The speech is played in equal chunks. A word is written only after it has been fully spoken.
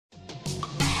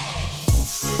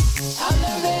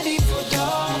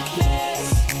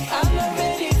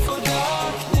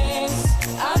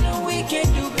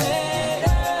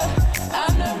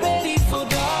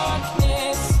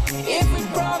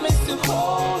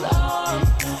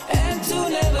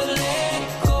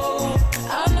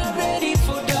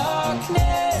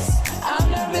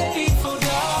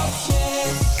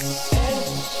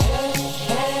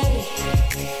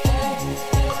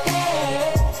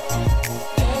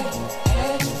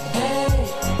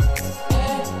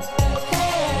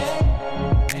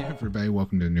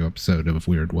welcome to a new episode of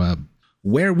Weird Web.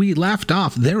 Where we left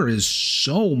off, there is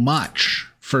so much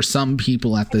for some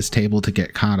people at this table to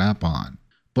get caught up on.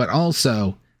 But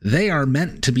also, they are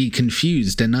meant to be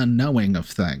confused and unknowing of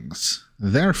things.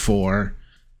 Therefore,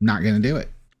 not going to do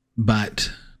it.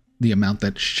 But the amount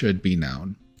that should be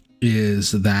known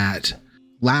is that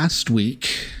last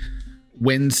week,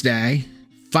 Wednesday,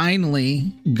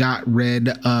 finally got rid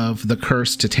of the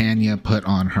curse Titania put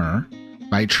on her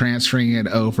by transferring it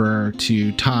over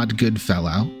to Todd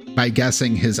Goodfellow by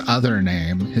guessing his other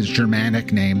name, his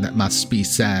Germanic name that must be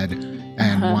said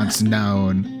and once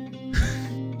known.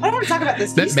 I don't want to talk about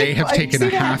this. That may have taken a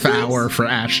half hour for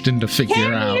Ashton to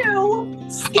figure out.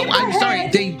 I'm sorry.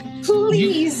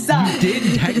 Please. You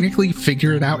did technically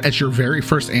figure it out as your very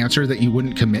first answer that you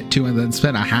wouldn't commit to and then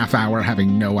spend a half hour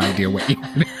having no idea what you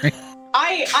were doing.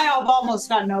 I have almost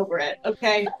gotten over it,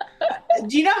 okay?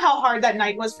 Do you know how hard that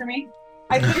night was for me?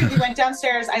 I literally went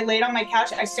downstairs, I laid on my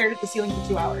couch, I stared at the ceiling for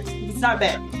 2 hours. It's not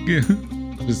bad. Yeah.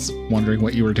 Just wondering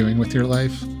what you were doing with your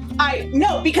life?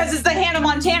 No, because it's the Hannah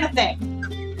Montana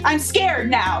thing. I'm scared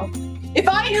now. If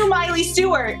I knew Miley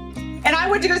Stewart and I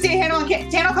went to go see a Hannah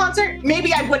Montana concert,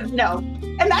 maybe I wouldn't know.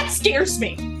 And that scares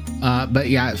me. But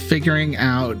yeah, figuring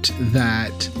out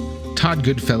that Todd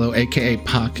Goodfellow, aka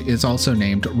Puck, is also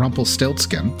named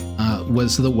Rumpelstiltskin,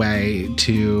 was the way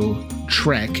to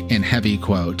trick, in heavy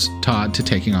quotes, Todd to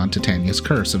taking on Titania's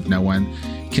curse of no one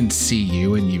can see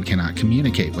you and you cannot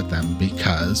communicate with them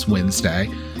because Wednesday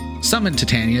summoned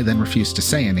Titania, then refused to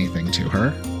say anything to her.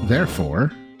 Therefore,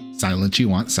 silence you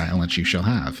want, silence you shall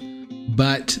have.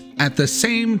 But at the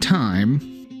same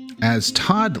time, as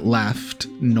Todd left,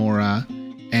 Nora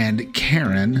and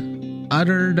Karen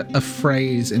uttered a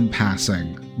phrase in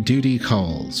passing, duty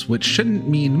calls, which shouldn't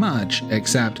mean much,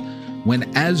 except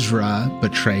when Ezra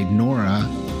betrayed Nora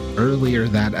earlier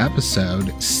that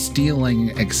episode, stealing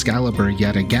Excalibur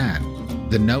yet again.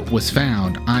 The note was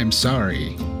found, I'm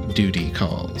sorry, duty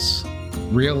calls.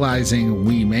 Realizing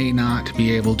we may not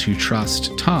be able to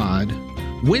trust Todd,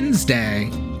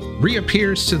 Wednesday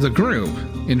reappears to the group,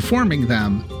 informing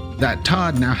them that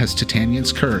Todd now has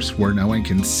Titania's curse where no one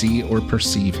can see or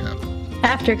perceive him.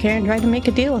 After Karen tried to make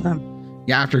a deal with him.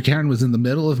 Yeah, after Karen was in the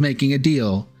middle of making a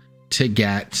deal to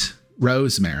get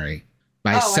Rosemary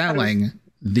by selling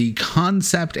the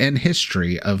concept and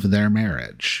history of their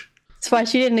marriage. That's why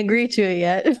she didn't agree to it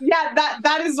yet. Yeah,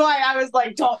 that is why I was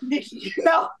like, don't, Nikki,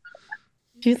 no.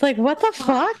 She's like, what the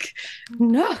fuck?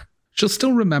 No. She'll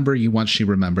still remember you once she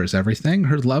remembers everything.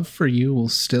 Her love for you will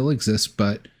still exist,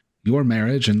 but your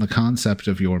marriage and the concept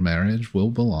of your marriage will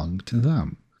belong to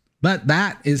them. But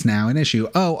that is now an issue.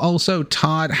 Oh, also,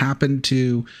 Todd happened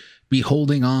to be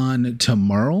holding on to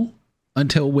Merle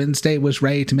until Wednesday was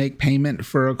ready to make payment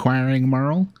for acquiring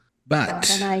Merle. But not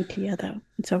an idea, though.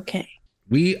 It's okay.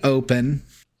 We open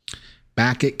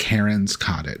back at Karen's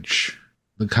cottage.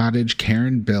 The cottage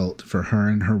Karen built for her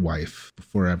and her wife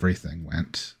before everything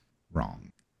went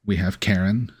wrong. We have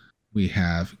Karen. We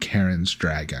have Karen's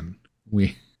dragon.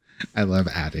 I love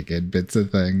adding in bits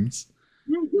of things.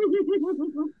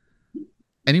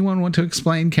 Anyone want to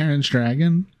explain Karen's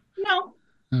dragon? No.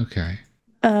 Okay.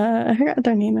 I forgot what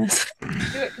their name is. Do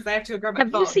it because I have to grab my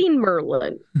phone. Have you seen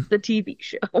Merlin, the TV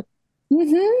show?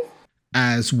 Mm-hmm.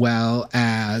 As well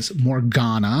as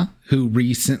Morgana, who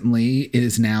recently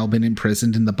is now been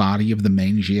imprisoned in the body of the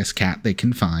mangiest cat they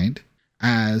can find.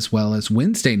 As well as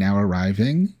Wednesday now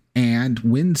arriving. And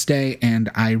Wednesday and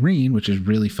Irene, which is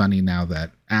really funny now that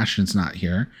Ashton's not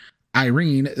here.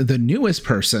 Irene, the newest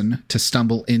person to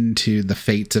stumble into the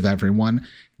fates of everyone,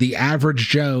 the average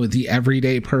Joe, the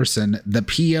everyday person, the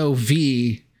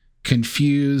POV,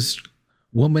 confused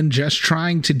woman just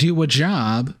trying to do a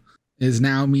job, is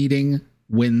now meeting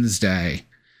Wednesday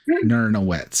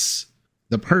Nernowitz,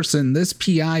 the person this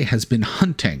PI has been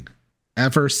hunting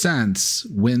ever since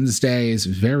Wednesday's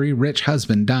very rich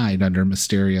husband died under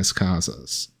mysterious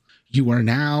causes. You are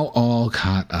now all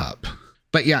caught up.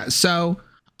 But yeah, so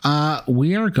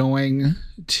we are going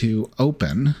to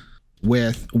open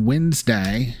with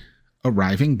Wednesday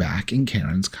arriving back in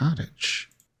Karen's cottage.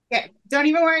 Okay, don't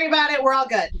even worry about it. We're all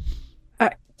good.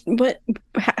 What?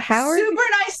 How are Super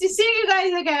nice to see you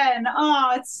guys again.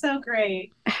 Oh, it's so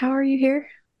great. How are you here?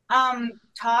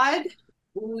 Todd,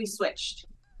 we switched.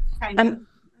 Kind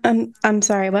of. I'm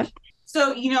sorry, what?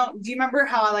 So, do you remember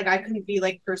how I couldn't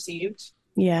be perceived?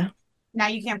 Yeah. Now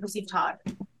you can't perceive Todd.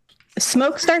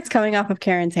 Smoke starts coming off of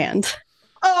Karen's hand.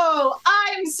 Oh,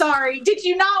 I'm sorry. Did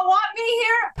you not want me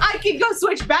here? I could go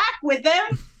switch back with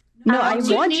them. No, I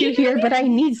want you here, but I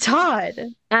need Todd.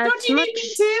 Don't you need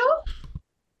me too?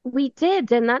 We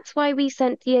did, and that's why we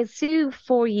sent Yezu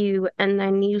for you. And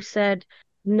then you said,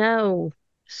 No.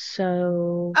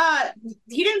 So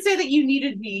He didn't say that you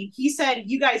needed me. He said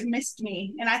you guys missed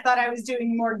me, and I thought I was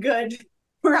doing more good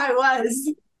where I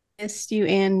was. Missed you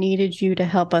and needed you to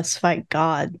help us fight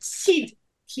gods.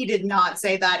 He did not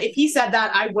say that. If he said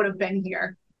that, I would have been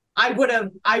here. I would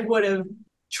have.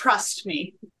 Trust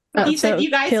me. He said you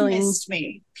guys missed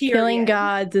me. Period. Killing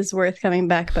gods is worth coming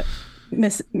back, but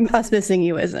us missing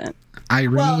you isn't.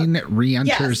 Irene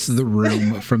re-enters the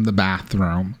room from the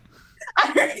bathroom.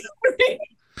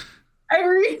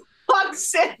 Irene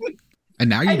walks in. And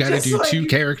now you got to do two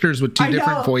characters with two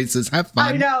different voices. Have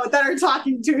fun. I know, that are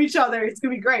talking to each other. It's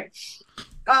going to be great.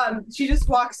 She just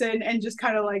walks in and just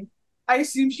kind of like, I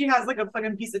assume she has like a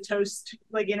fucking piece of toast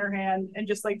like in her hand and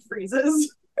just like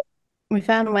freezes. We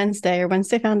found Wednesday, or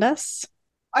Wednesday found us.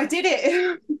 I did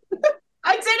it.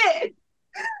 I did it.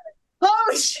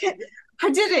 Oh, shit. I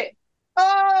did it.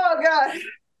 Oh, God.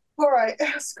 All right.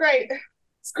 It's great.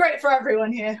 It's great for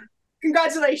everyone here.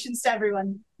 Congratulations to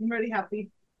everyone. I'm really happy.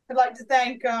 I'd like to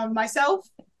thank myself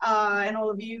and all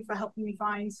of you for helping me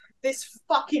find this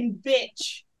fucking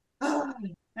bitch.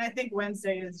 And I think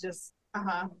Wednesday is just,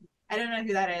 I don't know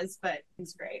who that is, but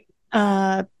it's great.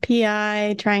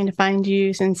 PI trying to find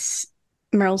you since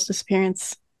Merle's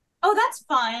disappearance. Oh, that's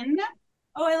fun.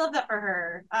 Oh, I love that for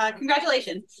her.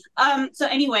 Congratulations. So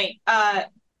anyway,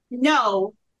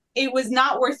 no, it was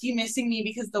not worth you missing me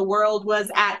because the world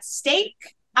was at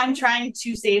stake. I'm trying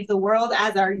to save the world,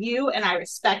 as are you, and I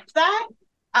respect that.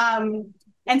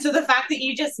 And so the fact that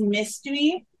you just missed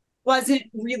me wasn't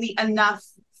really enough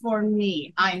for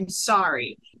me. I'm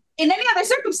sorry. In any other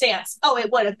circumstance,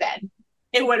 it would have been.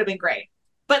 It would have been great.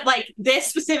 But like this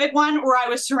specific one where I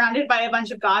was surrounded by a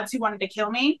bunch of gods who wanted to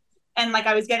kill me, and like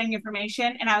I was getting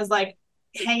information and I was like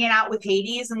hanging out with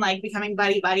Hades and like becoming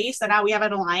buddy. So now we have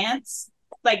an alliance.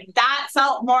 Like that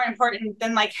felt more important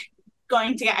than like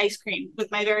going to get ice cream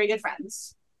with my very good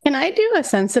friends. Can I do a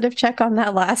sensitive check on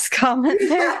that last comment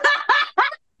there?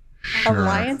 Sure.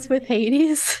 Alliance with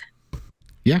Hades?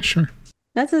 Yeah, sure.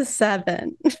 That's a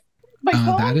 7.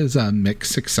 That is a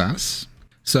mixed success.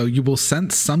 So you will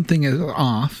sense something is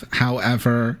off.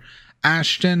 However,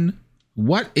 Ashton,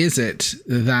 what is it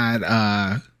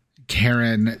that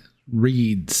Karen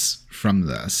reads from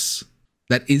this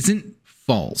that isn't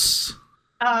false?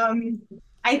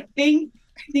 I think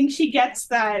she gets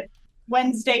that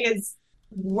Wednesday is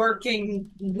working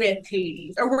with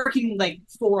Hades, or working like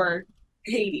for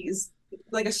Hades,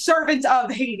 like a servant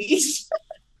of Hades.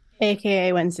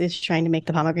 AKA Wednesday's trying to make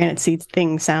the pomegranate seeds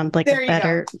thing sound like a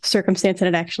better circumstance than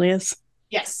it actually is.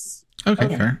 Yes. Okay,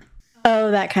 fair.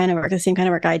 Oh, that kind of work. The same kind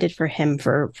of work I did for him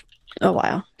for a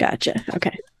while. Gotcha.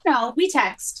 Okay. No, we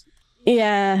text.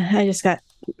 Yeah, I just got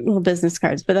little business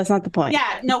cards, but that's not the point.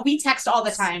 Yeah, no, we text all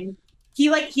the time. He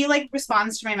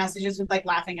responds to my messages with like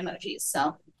laughing emojis.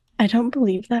 So I don't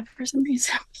believe that for some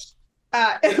reason.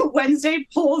 Wednesday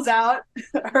pulls out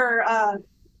her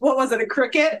what was it, a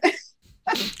cricket?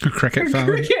 A cricket phone.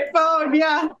 Cricket phone,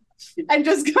 yeah. And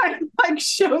just kind of like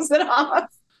shows it off.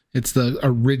 It's the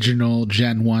original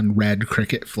Gen 1 red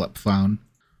cricket flip phone.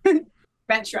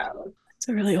 Retro. It's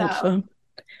a really old phone.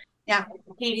 Yeah,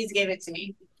 Hades gave it to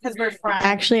me because we're friends.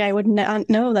 Actually, I would not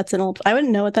know that's an old. I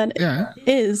wouldn't know what that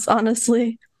is,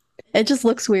 honestly. It just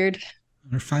looks weird.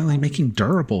 They're finally making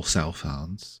durable cell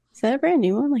phones. Is that a brand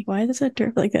new one? Like, why is it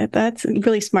durable like that? That's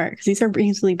really smart because these are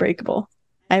easily breakable.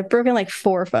 I've broken like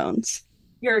 4 phones.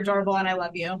 You're adorable and I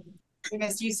love you. We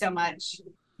missed you so much.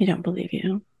 I don't believe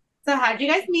you. So how did you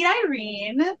guys meet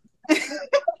Irene?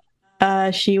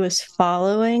 She was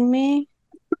following me.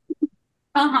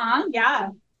 Yeah.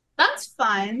 That's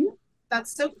fun.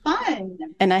 That's so fun.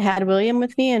 And I had William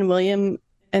with me, and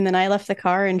then I left the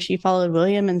car and she followed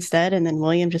William instead, and then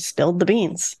William just spilled the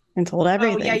beans and told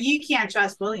everything. Oh yeah, you can't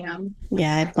trust William.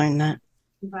 Yeah, I've learned that.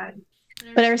 But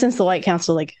ever since the White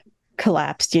Council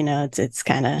collapsed, it's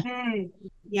kind of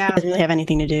doesn't really have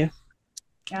anything to do.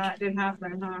 Yeah, it did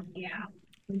happen, huh? Yeah.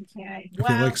 Okay. I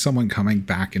feel like someone coming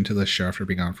back into the show after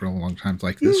being on for a long time is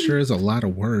like, this sure is a lot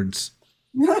of words.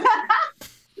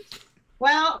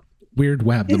 Well, Weird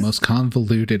Web, the most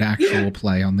convoluted actual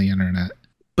play on the internet.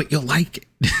 But you'll like it.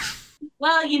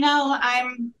 Well,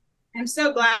 I'm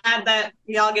so glad that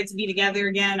we all get to be together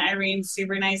again. Irene's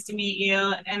super nice to meet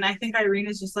you. And I think Irene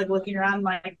is just looking around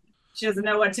like she doesn't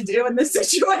know what to do in this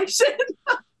situation.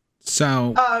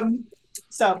 So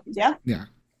yeah. Yeah.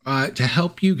 To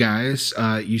help you guys,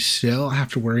 you still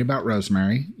have to worry about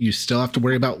Rosemary. You still have to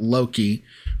worry about Loki,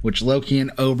 which Loki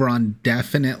and Oberon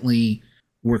definitely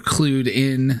were clued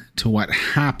in to what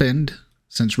happened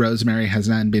since Rosemary has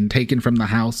then been taken from the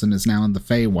house and is now in the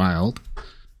Feywild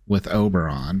with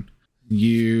Oberon.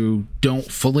 You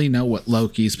don't fully know what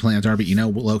Loki's plans are, but you know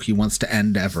Loki wants to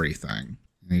end everything.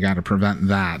 You got to prevent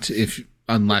that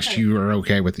unless you are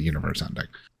okay with the universe ending.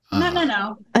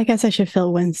 No. I guess I should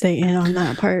fill Wednesday in on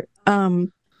that part.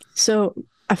 So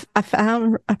I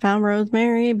found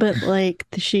Rosemary, but like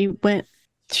she got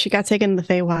taken to the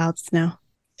Feywilds now.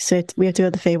 So we have to go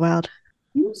to the Feywild.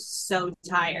 I'm so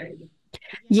tired.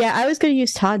 Yeah, I was going to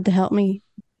use Todd to help me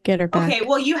get her back. Okay,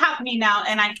 well, you have me now,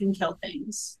 and I can kill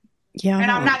things. Yeah,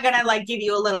 and I'm not going to like give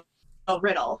you a little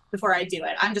riddle before I do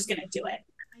it. I'm just going to do it.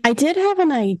 I did have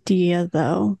an idea,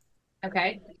 though.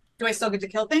 Okay. Do I still get to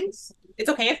kill things? It's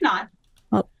okay if not.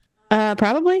 Well,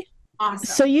 probably. Awesome.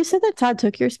 So you said that Todd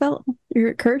took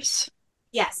your curse?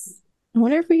 Yes. I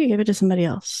wonder if we could give it to somebody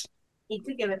else. He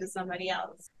could give it to somebody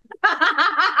else.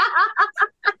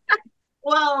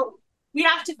 Well, we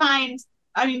have to find,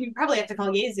 we probably have to call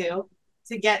Yezu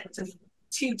to get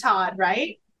to Todd,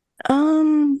 right?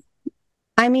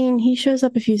 He shows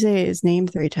up if you say his name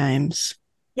 3 times.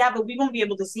 Yeah, but we won't be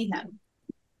able to see him.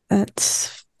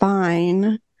 That's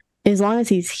fine. As long as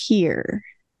he's here.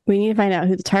 We need to find out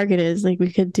who the target is. Like,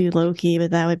 we could do Loki,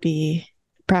 but that would be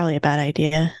probably a bad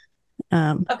idea.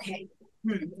 Okay.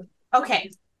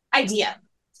 Okay. Idea.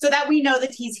 So that we know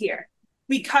that he's here.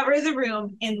 We cover the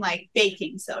room in, like,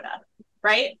 baking soda,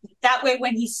 right? That way,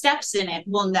 when he steps in it,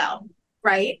 we'll know,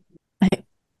 right?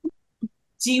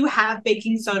 Do you have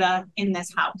baking soda in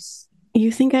this house?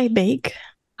 You think I bake?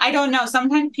 I don't know.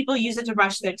 Sometimes people use it to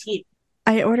brush their teeth.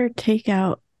 I ordered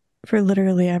takeout for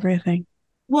literally everything.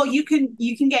 Well, you can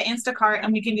get Instacart,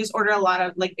 and we can just order a lot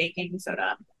of like baking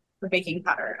soda or baking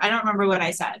powder. I don't remember what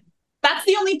I said. That's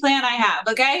the only plan I have.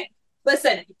 Okay,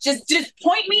 listen, just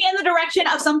point me in the direction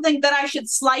of something that I should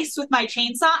slice with my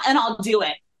chainsaw, and I'll do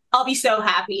it. I'll be so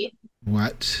happy.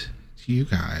 What do you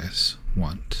guys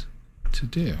want to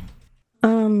do?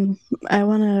 I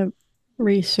want to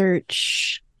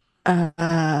research.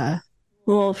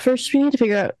 Well, first we need to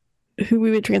figure out who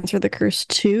we would transfer the curse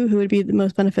to, who would be the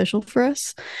most beneficial for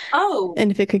us. Oh.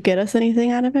 And if it could get us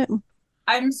anything out of it.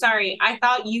 I'm sorry. I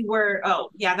thought you were,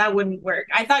 that wouldn't work.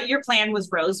 I thought your plan was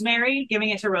Rosemary, giving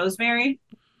it to Rosemary.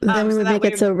 Then we would make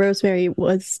it so Rosemary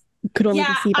could only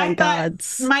be seen by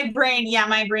gods. My brain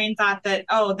thought that,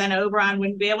 then Oberon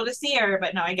wouldn't be able to see her,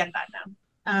 but no, I get that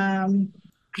now.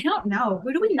 I don't know.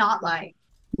 Who do we not like?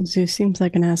 Zeus seems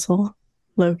like an asshole.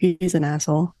 Loki's an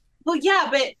asshole. Well, yeah,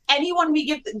 but anyone we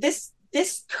give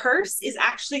this curse is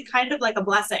actually kind of like a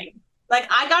blessing. Like,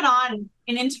 I got on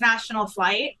an international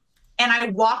flight and I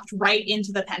walked right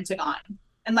into the Pentagon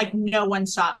and like no one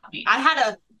stopped me. I had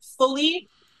a fully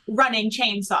running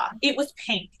chainsaw. It was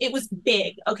pink. It was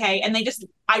big. Okay. And I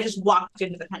just walked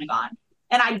into the Pentagon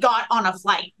and I got on a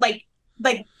flight. Like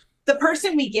the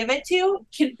person we give it to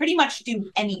can pretty much do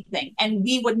anything and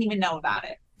we wouldn't even know about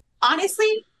it.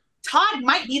 Honestly, Todd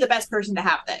might be the best person to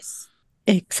have this.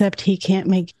 Except he can't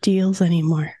make deals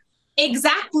anymore.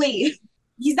 Exactly.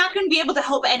 He's not going to be able to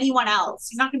help anyone else.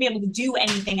 He's not going to be able to do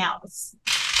anything else.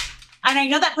 And I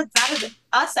know that puts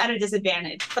us at a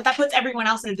disadvantage, but that puts everyone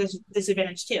else at a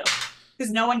disadvantage too.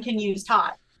 Because no one can use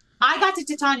Todd. I got to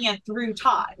Titania through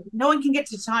Todd. No one can get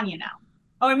to Titania now.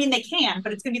 Oh, they can,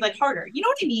 but it's going to be like harder. You know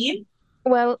what I mean?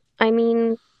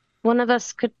 Well, one of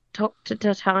us could talk to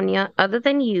Titania other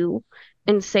than you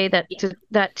and say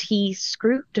that he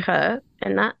screwed her,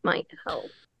 and that might help.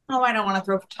 Oh, I don't want to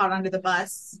throw Todd under the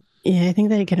bus. Yeah, I think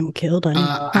that'd get him killed.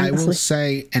 I will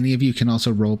say any of you can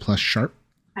also roll plus sharp.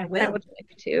 I will. I would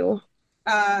like to.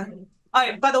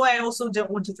 By the way, I also don't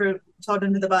want to throw Todd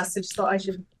under the bus. I just thought I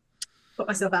should put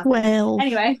myself out. Well,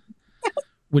 anyway.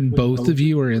 When both of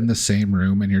you are in the same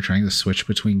room and you're trying to switch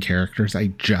between characters, I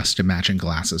just imagine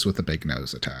glasses with a big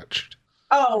nose attached.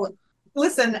 Oh,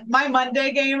 listen, my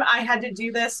Monday game, I had to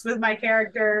do this with my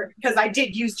character because I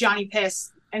did use Johnny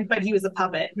Piss, but he was a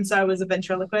puppet, and so I was a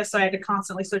ventriloquist, so I had to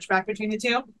constantly switch back between the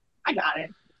two. I got it.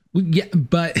 Well, yeah,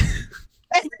 but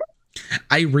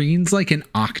Irene's like an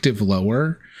octave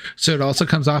lower, so it also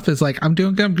comes off as like, I'm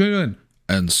good,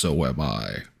 and so am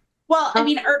I. Well,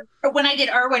 when I did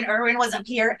Erwin was up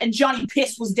here, and Johnny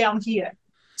Piss was down here.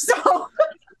 So.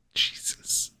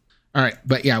 Jesus. All right,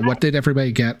 but yeah, what did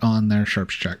everybody get on their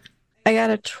sharps check? I got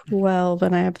a 12,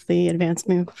 and I have the advanced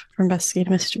move for Investigate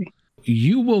Mystery.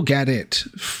 You will get it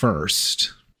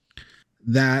first.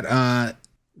 That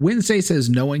Wednesday says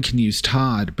no one can use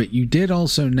Todd, but you did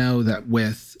also know that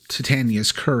with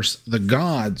Titania's curse, the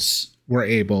gods were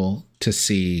able to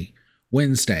see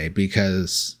Wednesday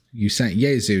because you sent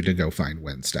Yezu to go find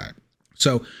Wednesday.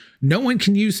 So no one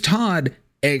can use Todd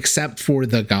except for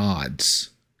the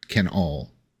gods can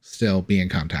all still be in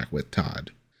contact with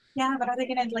Todd. Yeah, but are they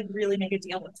gonna like really make a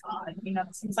deal with Todd? You know,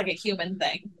 it seems like a human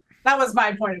thing. That was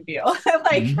my point of view.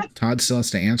 Like Todd still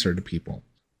has to answer to people.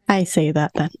 I say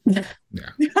that then. Yeah.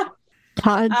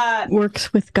 Todd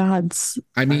works with gods.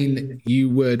 I mean, you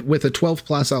would, with a 12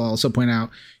 plus, I'll also point out,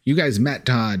 you guys met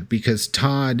Todd because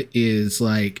Todd is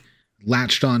like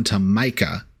latched on to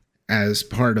Micah as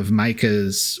part of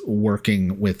Micah's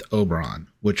working with Oberon,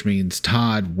 which means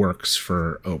Todd works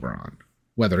for Oberon,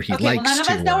 whether he likes to. None of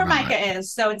us know where not. Micah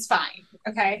is, so it's fine.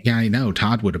 Okay. Yeah, I know.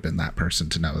 Todd would have been that person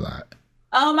to know that.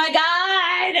 Oh my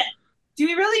God. Do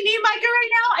we really need Micah right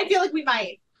now? I feel like we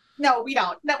might. No, we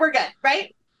don't. No, we're good,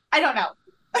 right? I don't know.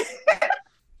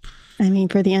 I mean,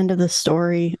 for the end of the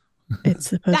story, it's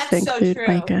supposed to include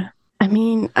Micah. I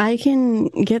mean, I can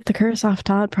get the curse off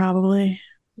Todd probably.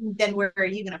 Then where are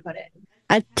you going to put it?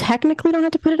 I technically don't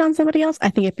have to put it on somebody else. I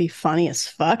think it'd be funny as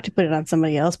fuck to put it on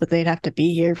somebody else, but they'd have to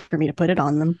be here for me to put it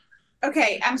on them.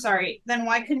 Okay, I'm sorry. Then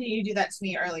why couldn't you do that to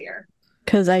me earlier?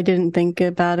 Because I didn't think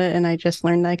about it and I just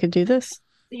learned I could do this.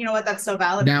 You know what? That's so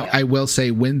valid. Now, I will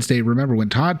say Wednesday, remember when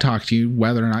Todd talked to you,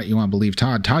 whether or not you want to believe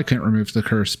Todd couldn't remove the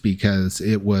curse because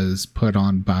it was put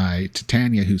on by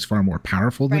Titania, who's far more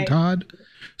powerful than Todd.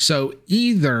 So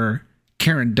either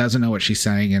Karen doesn't know what she's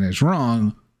saying and is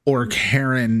wrong, or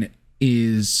Karen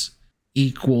is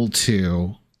equal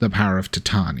to the power of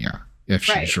Titania if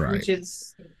she's right. Which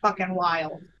is fucking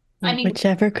wild. I mean,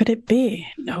 whichever could it be?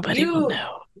 Nobody will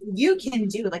know. You can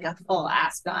do like a full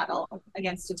ass battle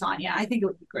against Titania. I think it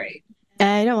would be great.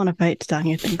 I don't want to fight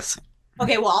Titania, thanks.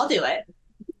 Okay, well, I'll do it.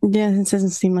 Yeah, this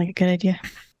doesn't seem like a good idea.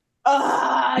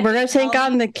 We're going to take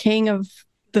on the king of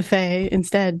the Fae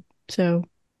instead, so...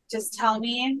 Just tell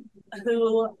me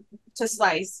who to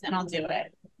slice, and I'll do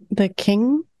it. The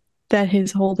king that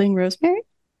is holding Rosemary?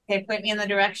 Okay, point me in the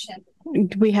direction.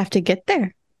 We have to get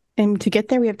there. And to get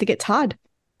there, we have to get Todd.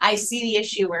 I see the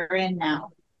issue we're in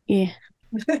now. Yeah.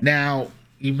 Now,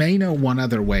 you may know one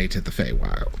other way to the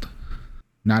Feywild.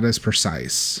 Not as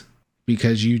precise.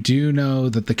 Because you do know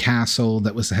that the castle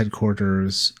that was the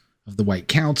headquarters of the White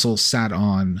Council sat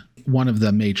on one of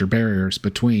the major barriers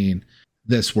between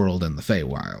this world and the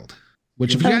Feywild.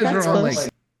 Which if you guys are all like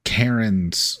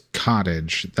Karen's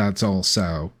cottage, that's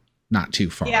also not too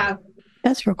far. Yeah.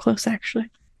 That's real close, actually.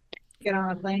 Get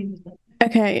on a plane.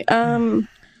 Okay,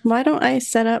 why don't I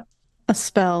set up a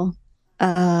spell,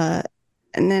 and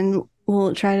then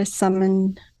we'll try to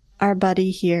summon our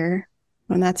buddy here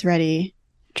when that's ready.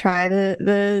 Try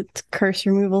the curse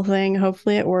removal thing.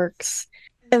 Hopefully it works.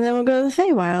 And then we'll go to the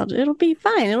Feywild. It'll be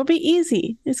fine. It'll be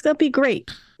easy. It's going to be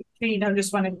great. You don't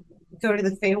just want to go to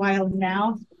the Feywild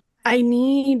now? I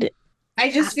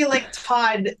just feel like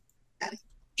Todd,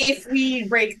 if we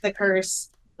break the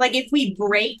curse,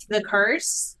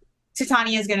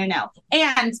 Titania's going to know.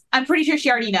 And I'm pretty sure she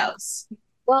already knows.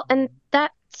 Well, and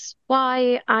that's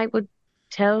why I would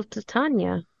tell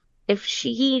Titania. If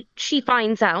she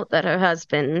finds out that her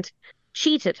husband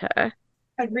cheated her.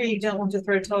 I really don't want to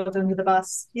throw Todd under the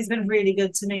bus. He's been really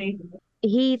good to me.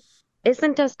 He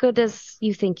isn't as good as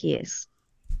you think he is.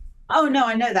 Oh, no,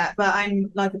 I know that, but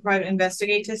I'm like a private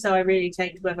investigator, so I really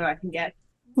take whoever I can get.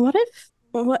 What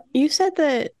you said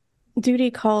that duty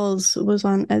calls was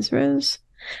on Ezra's?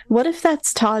 What if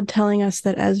that's Todd telling us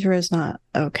that Ezra's not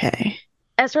okay?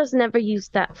 Ezra's never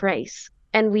used that phrase,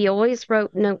 and we always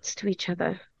wrote notes to each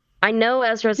other. I know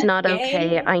Ezra's not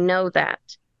okay, I know that.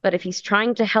 But if he's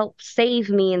trying to help save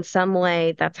me in some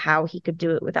way, that's how he could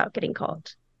do it without getting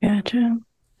caught. Gotcha.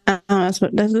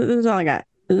 This is all I got.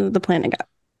 This is the plan I got.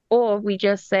 Or we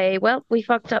just say, well, we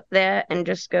fucked up there and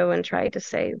just go and try to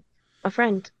save a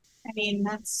friend. I think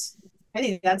that's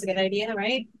a good idea,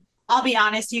 right? I'll be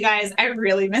honest, you guys, I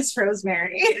really miss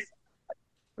Rosemary.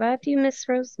 Glad you miss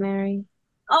Rosemary.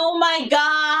 Oh my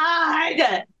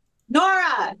God!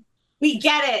 Nora! We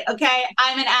get it, okay?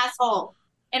 I'm an asshole.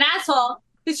 An asshole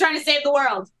who's trying to save the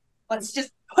world. Let's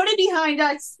just put it behind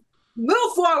us,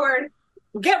 move forward,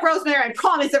 we'll get Rosemary. I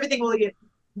promise everything will get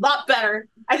a lot better.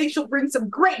 I think she'll bring some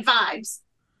great vibes.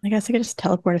 I guess I could just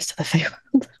teleport us to the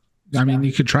Feywild. I mean,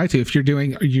 you could try to. If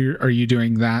are you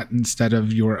doing that instead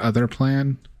of your other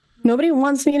plan? Nobody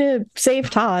wants me to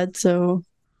save Todd, so...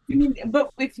 I mean,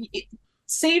 but if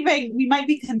saving, we might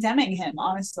be condemning him,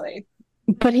 honestly.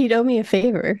 But he'd owe me a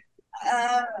favor.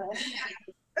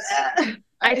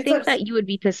 I think that you would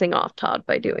be pissing off Todd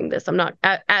by doing this. I'm not,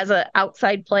 as an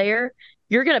outside player,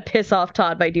 you're going to piss off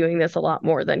Todd by doing this a lot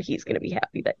more than he's going to be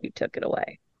happy that you took it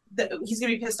away. He's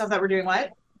going to be pissed off that we're doing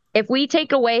what? If we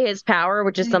take away his power,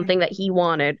 which is something that he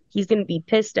wanted, he's going to be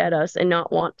pissed at us and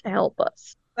not want to help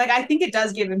us. Like, I think it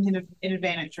does give him an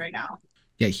advantage right now.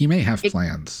 Yeah, he may have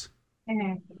plans.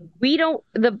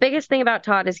 The biggest thing about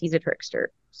Todd is he's a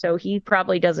trickster. So he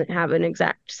probably doesn't have an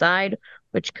exact side,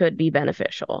 which could be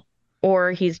beneficial.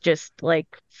 Or he's just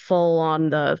like full on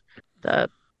the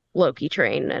Loki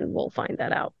train, and we'll find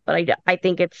that out. But I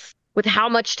think it's with how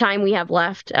much time we have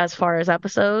left as far as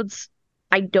episodes,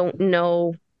 I don't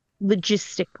know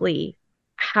logistically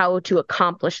how to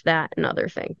accomplish that and other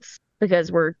things,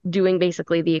 because we're doing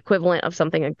basically the equivalent of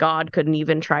something a god couldn't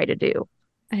even try to do.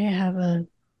 I have a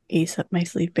ace up my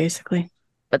sleeve, basically.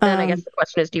 But then I guess the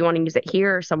question is, do you want to use it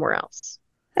here or somewhere else?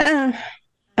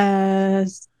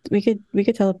 We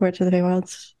could teleport to the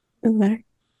Feywilds. Doesn't matter.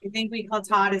 You think we call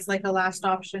Todd as like a last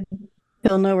option?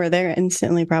 He'll know we're there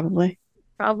instantly, probably.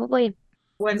 Probably.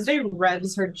 Wednesday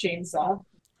revs her chainsaw.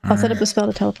 I'll set up a spell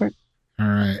to teleport. All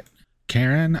right.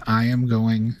 Karen, I am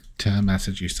going to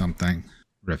message you something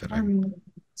riveting.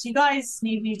 Do you guys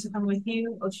need me to come with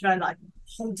you, or should I like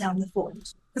hold down the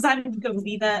fort? Because I'm good with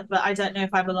either, but I don't know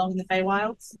if I belong in the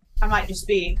Feywilds. I might just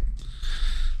be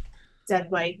dead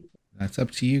weight. That's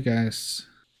up to you guys.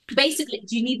 Basically,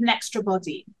 do you need an extra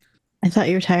body? I thought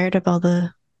you were tired of all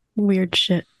the weird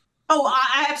shit. Oh,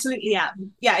 I absolutely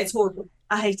am. Yeah, it's horrible.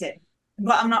 I hate it.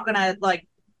 But I'm not gonna like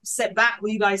sit back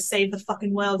while you guys save the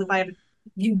fucking world if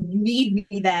you need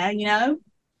me there, you know?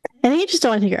 I think you just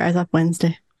don't want to take your eyes off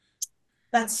Wednesday.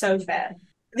 That's so fair.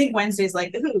 I think Wednesday's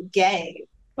like, ooh, gay.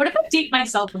 What if I date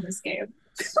myself in this game?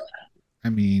 I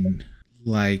mean,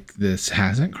 like, this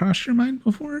hasn't crossed your mind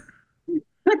before?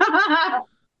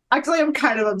 Actually, I'm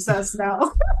kind of obsessed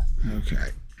now. Okay.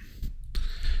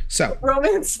 So,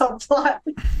 romance subplot.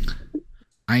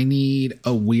 I need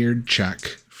a weird check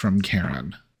from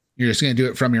Karen. You're just going to do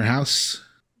it from your house?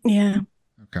 Yeah.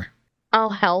 Okay. I'll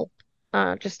help,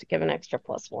 just to give an extra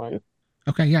 +1.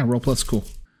 Okay, yeah, roll plus cool.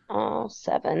 Oh,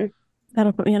 7.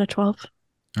 That'll put me at a 12.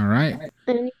 All right.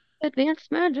 And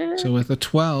advanced magic. So with a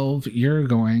 12, you're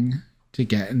going to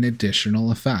get an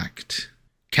additional effect.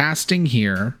 Casting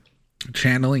here,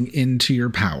 channeling into your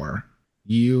power,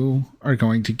 you are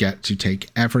going to get to take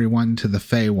everyone to the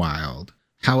Feywild.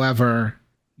 However,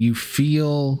 you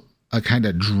feel a kind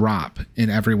of drop in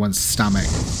everyone's stomach,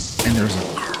 and there's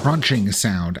a crunching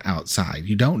sound outside.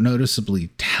 You don't noticeably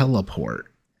teleport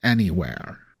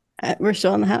anywhere. We're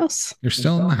still in the house. You're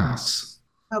still in the house.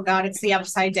 Oh god, it's the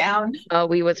upside down. Oh,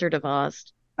 we Wizard of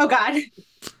Oz. Oh god.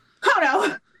 Oh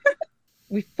no.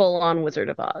 We full on Wizard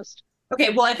of Oz.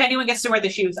 Okay, well, if anyone gets to wear the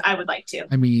shoes, I would like to.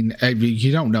 I mean,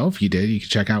 you don't know if you did. You can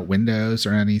check out windows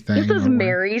or anything. This is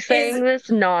Mary saying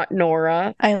this, not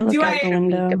Nora. I look out the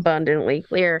window. Abundantly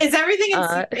clear. Is everything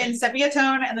in sepia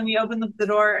tone, and then we open the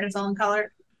door and it's all in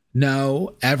color?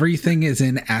 No, everything is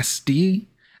in SD,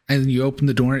 and you open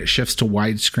the door and it shifts to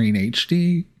widescreen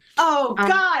HD. Oh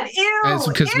god, ew!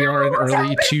 Because we are in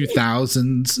early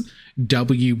 2000s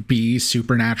WB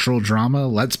supernatural drama.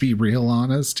 Let's be real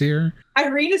honest here.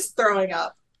 Irene is throwing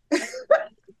up.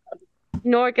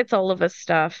 Nora gets all of his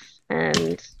stuff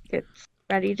and gets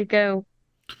ready to go.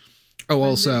 Oh,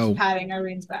 also, patting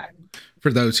Irene's back.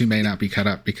 For those who may not be caught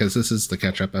up, because this is the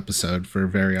catch-up episode for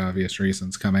very obvious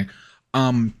reasons coming.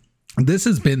 This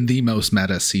has been the most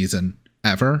meta season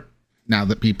ever. Now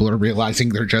that people are realizing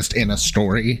they're just in a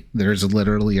story, there's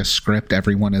literally a script.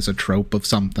 Everyone is a trope of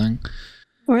something.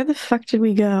 Where the fuck did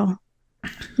we go?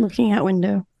 Looking out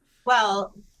window.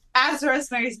 Well, as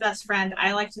Rosemary's best friend,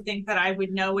 I like to think that I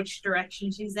would know which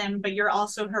direction she's in, but you're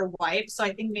also her wife, so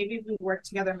I think maybe if we work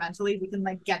together mentally, we can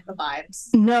like get the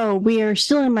vibes. No, we are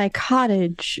still in my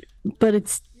cottage, but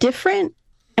it's different.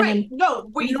 Right? No,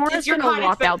 wait, Nora's gonna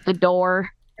walk out the door.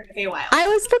 Okay, wow. I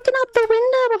was looking out the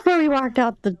window before we walked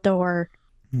out the door.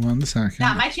 1 second.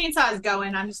 Yeah, my chainsaw is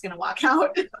going. I'm just gonna walk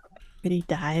out. But he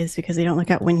dies because they don't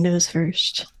look out windows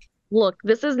first. Look,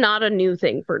 this is not a new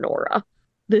thing for Nora.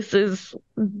 This has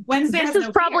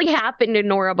probably happened to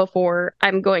Nora before.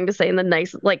 I'm going to say in the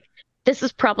nice, like, this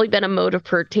has probably been a mode of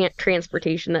her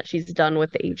transportation that she's done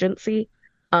with the agency.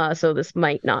 So this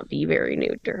might not be very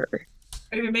new to her.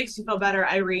 If it makes you feel better,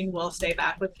 Irene will stay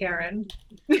back with Karen.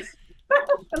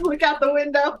 And look out the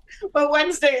window. But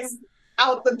Wednesday's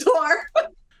out the door.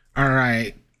 All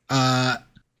right.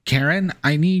 Karen,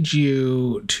 I need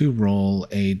you to roll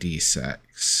a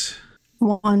d6.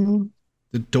 1.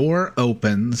 The door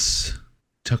opens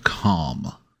to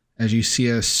calm as you see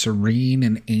a serene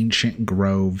and ancient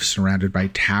grove surrounded by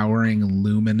towering,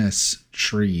 luminous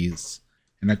trees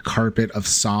and a carpet of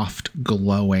soft,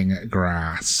 glowing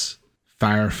grass.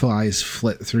 Fireflies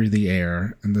flit through the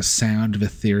air, and the sound of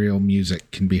ethereal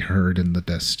music can be heard in the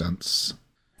distance.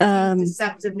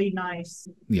 Deceptively nice.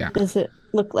 Yeah. Does it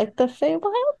look like the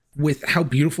Feywild? With how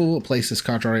beautiful a place this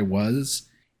Kadre was,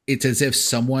 it's as if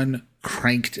someone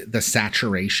cranked the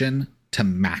saturation to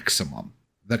maximum.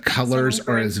 The colors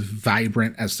are as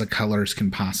vibrant as the colors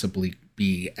can possibly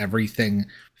be. Everything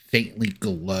faintly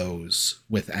glows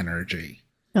with energy.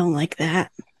 Don't like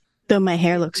that. Though my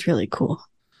hair looks really cool.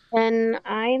 Can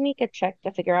I make a check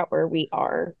to figure out where we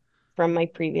are from my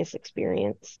previous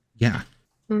experience? Yeah.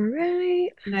 All right.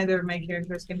 Neither of my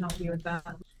characters can help you with that.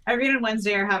 Irene and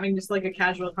Wednesday are having just like a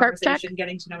casual conversation,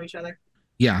 getting to know each other.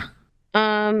 Yeah.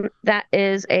 That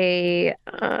is a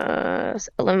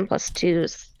 11 plus 2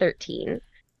 is 13.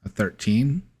 A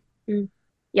 13?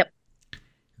 Yep.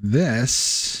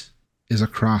 This is a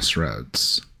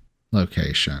crossroads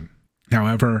location.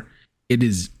 However, it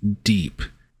is deep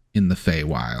in the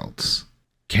Feywilds.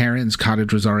 Karen's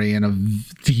cottage was already in a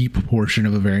deep portion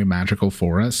of a very magical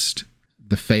forest.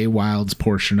 The Feywilds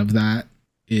portion of that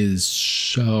is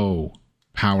so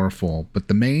powerful. But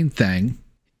the main thing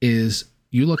is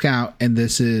you look out and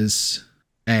this is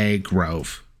a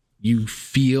grove. You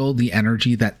feel the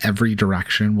energy that every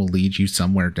direction will lead you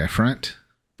somewhere different.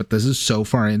 But this is so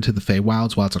far into the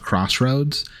Feywilds while it's a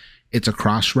crossroads. It's a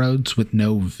crossroads with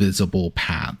no visible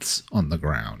paths on the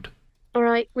ground. All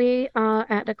right, we are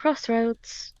at a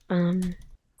crossroads.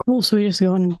 Cool, so we just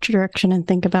go in a direction and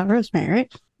think about Rosemary,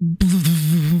 right?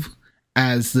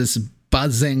 As this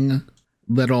buzzing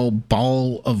little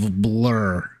ball of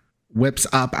blur whips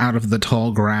up out of the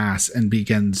tall grass and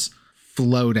begins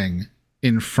floating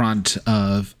in front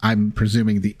of, I'm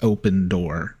presuming, the open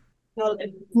door. Well,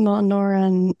 Nora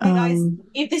and hey guys,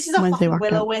 if this is a Wednesday fucking walked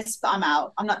out. will-o-wisp, I'm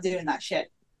out. I'm not doing that shit.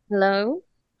 Hello?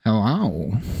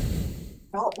 Hello.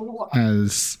 Oh,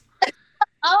 As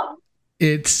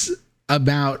it's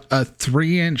about a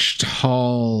 3-inch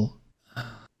tall,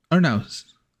 or no,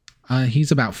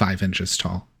 he's about 5 inches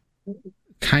tall.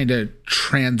 Kind of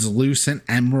translucent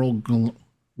emerald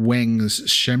wings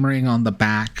shimmering on the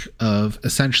back of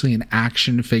essentially an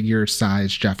action figure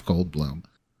sized Jeff Goldblum.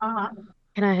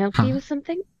 Can I help you with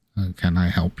something? Can I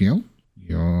help you?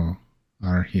 You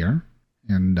are here.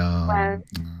 And Well,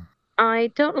 I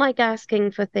don't like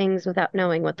asking for things without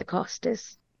knowing what the cost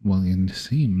is. well, you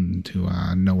seem to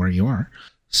know where you are.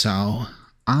 So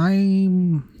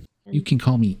you can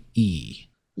call me E.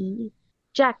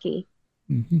 Jackie.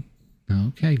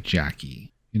 Okay,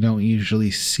 Jackie. You don't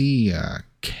usually see a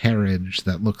carriage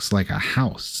that looks like a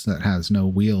house that has no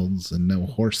wheels and no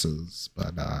horses,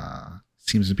 but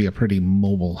seems to be a pretty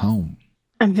mobile home.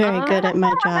 I'm very good at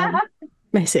my job.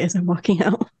 I say as I'm walking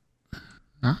out.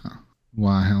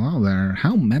 Well, hello there.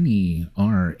 How many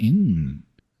are in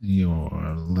your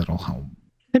little home?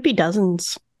 Could be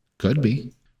dozens. Could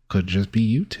be. Could just be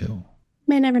you two.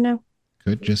 May never know.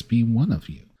 Could just be one of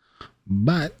you.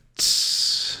 But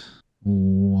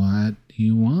what do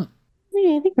you want?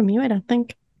 Anything from you, I don't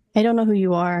think. I don't know who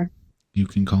you are. You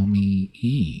can call me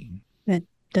E. That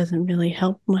doesn't really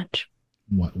help much.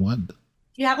 What would? do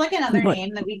you have like another What?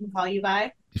 name that we can call you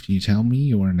by? If you tell me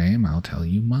your name, I'll tell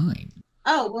you mine.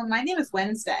 Oh, well, my name is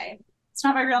Wednesday. It's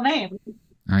not my real name.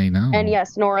 I know. And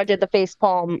yes, Nora did the face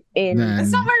palm in. Then-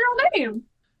 It's not my real name.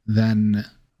 Then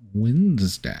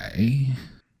Wednesday.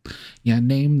 Yeah, a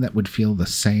name that would feel the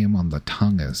same on the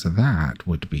tongue as that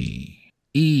would be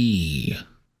E.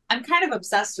 I'm kind of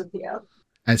obsessed with you.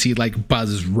 As he like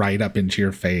buzzes right up into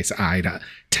your face, eye to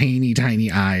tiny,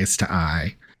 tiny eyes to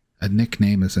eye. A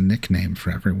nickname is a nickname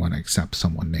for everyone except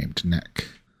someone named Nick.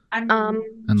 I'm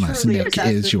Unless truly Nick obsessed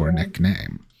is with your you.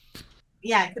 nickname.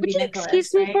 Yeah, it could Would be you Nicholas,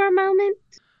 excuse me right? for a moment?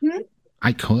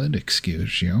 I could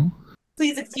excuse you.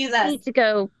 Please excuse I us. need to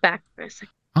go back for a second.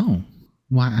 Oh,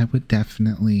 why, I would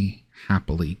definitely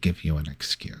happily give you an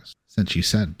excuse. Since you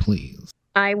said please.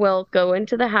 I will go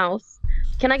into the house.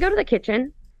 Can I go to the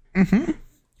kitchen? Mm-hmm.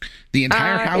 The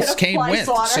entire house Get a came fly with,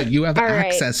 swatter. so you have All right.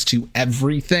 access to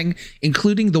everything,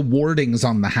 including the wardings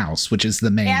on the house, which is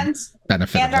the main And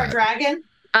benefit and of our that. dragon.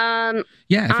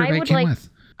 Yeah, I everybody would came like- with.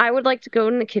 I would like to go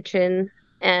in the kitchen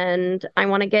and I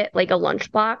want to get like a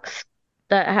lunchbox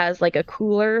that has like a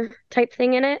cooler type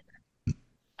thing in it.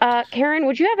 Karen,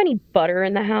 would you have any butter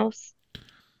in the house?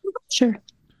 Sure.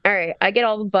 All right, I get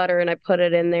all the butter and I put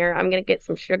it in there. I'm going to get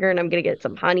some sugar and I'm going to get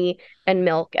some honey and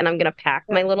milk and I'm going to pack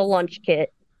my little lunch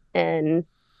kit and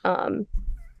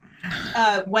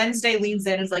Wednesday leans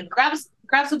in and is like, grab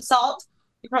some salt.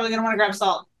 You're probably gonna want to grab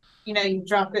salt. You know, you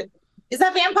drop it. Is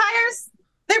that vampires?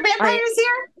 They're vampires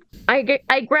here?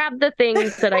 I grab the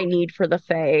things that I need for the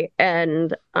Fae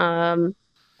and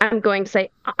I'm going to say,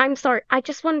 I'm sorry, I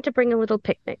just wanted to bring a little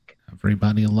picnic.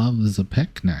 Everybody loves a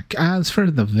picnic. As for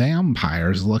the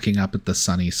vampires looking up at the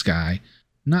sunny sky,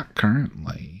 not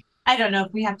currently. I don't know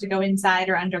if we have to go inside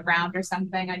or underground or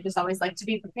something. I just always like to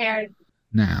be prepared.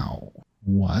 Now,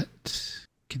 what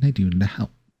can I do to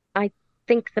help? I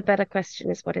think the better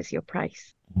question is, what is your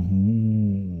price?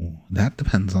 Ooh, that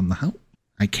depends on the help.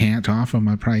 I can't offer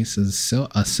my price as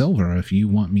a silver. If you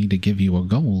want me to give you a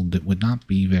gold, it would not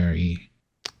be very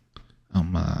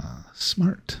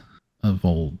smart of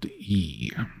old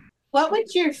E. What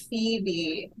would your fee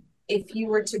be if you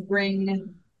were to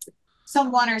bring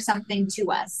someone or something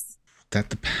to us? That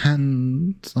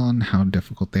depends on how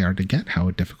difficult they are to get,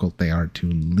 how difficult they are to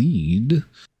lead,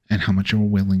 and how much you're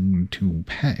willing to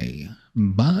pay.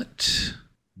 But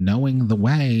knowing the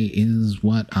way is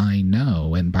what I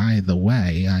know, and by the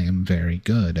way, I am very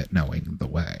good at knowing the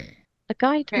way. A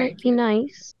guide might be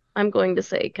nice, I'm going to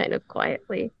say kind of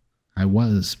quietly. I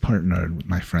was partnered with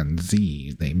my friend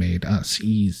Z. They made us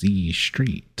Easy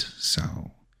Street,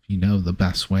 so if you know the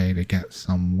best way to get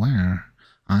somewhere,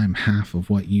 I'm half of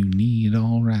what you need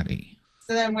already.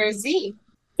 So then where's Z?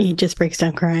 He just breaks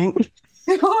down crying.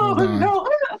 Oh,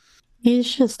 no.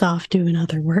 He's just off doing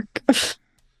other work.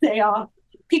 They are.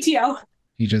 PTO.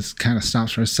 He just kind of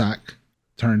stops for a sec,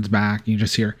 turns back, and you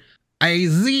just hear,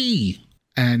 AZ!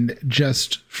 And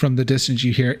just from the distance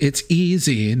you hear, it's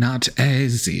easy, not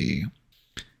easy.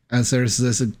 As there's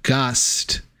this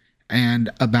gust, and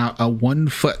about a 1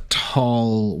 foot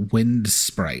tall wind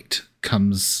sprite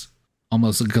comes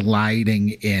almost gliding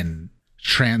in,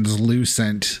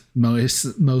 translucent,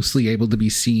 mostly able to be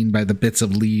seen by the bits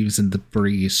of leaves and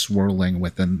debris swirling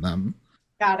within them.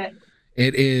 Got it.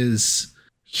 It is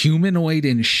humanoid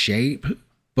in shape,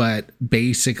 but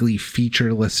basically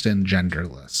featureless and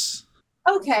genderless.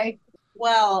 Okay.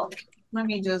 Well, let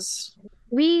me just...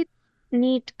 We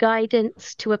need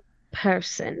guidance to a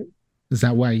person. Is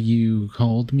that why you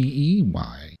called me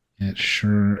EY? It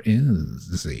sure is,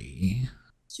 Z.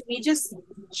 Should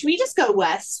we just go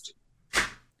west?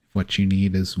 If what you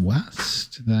need is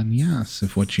west, then yes.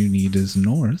 If what you need is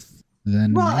north,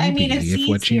 then well, maybe. I mean, if Z's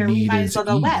what you here, we need might is as well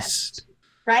go east, west,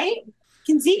 right?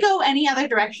 Can Z go any other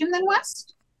direction than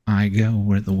west? I go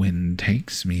where the wind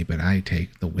takes me, but I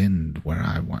take the wind where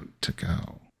I want to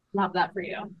go. Love that for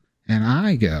you. And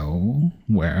I go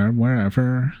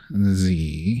wherever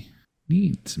Z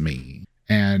needs me.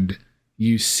 And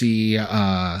you see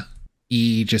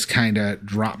E just kind of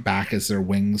drop back as their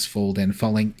wings fold in,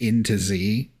 falling into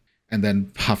Z, and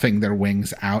then puffing their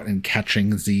wings out and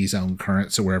catching Z's own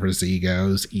current. So wherever Z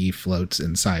goes, E floats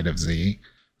inside of Z.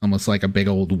 Almost like a big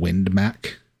old wind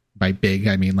mech. By big,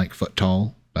 I mean like foot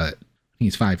tall, but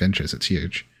he's 5 inches. It's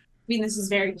huge. I mean, this is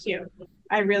very cute.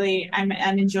 I'm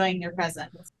enjoying your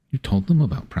presence. You told them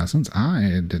about presents?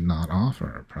 I did not offer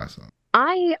a present.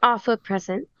 I offer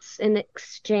presents in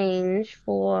exchange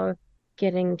for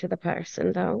getting to the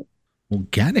person, though. Well,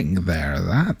 getting there,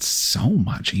 that's so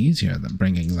much easier than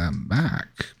bringing them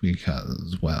back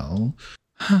because, well,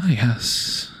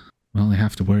 yes, we only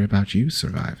have to worry about you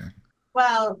surviving.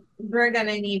 Well, we're going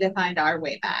to need to find our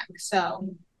way back, so...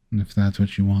 And if that's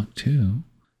what you want to,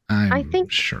 I think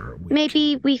sure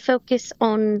we focus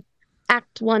on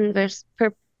Act 1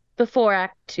 before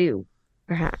Act 2,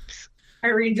 perhaps.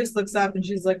 Irene just looks up and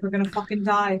she's like, we're going to fucking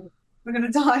die. We're going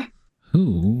to die.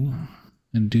 Who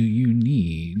do you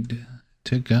need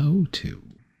to go to?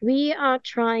 We are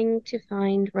trying to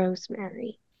find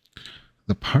Rosemary.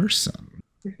 The person?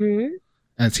 Mm-hmm.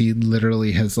 As he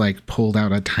literally has like pulled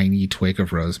out a tiny twig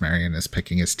of rosemary and is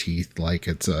picking his teeth like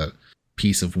it's a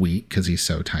piece of wheat because he's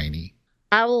so tiny.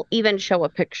 I'll even show a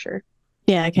picture.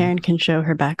 Yeah, Karen can show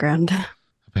her background. A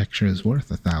picture is worth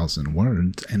 1,000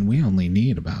 words, and we only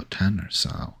need about 10 or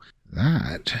so.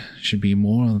 That should be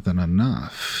more than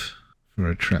enough for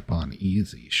a trip on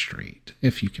Easy Street,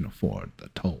 if you can afford the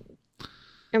toll.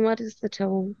 And what is the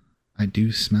toll? I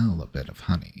do smell a bit of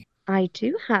honey. I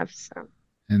do have some.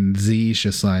 And Z's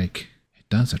just like, it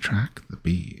does attract the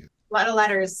bees. A lot of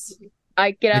letters.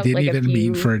 I get out I didn't even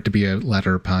mean for it to be a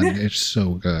letter pun. It's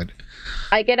so good.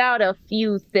 I get out a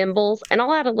few thimbles, and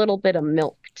I'll add a little bit of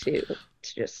milk, too,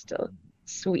 just to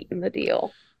sweeten the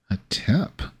deal. A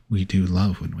tip. We do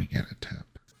love when we get a tip.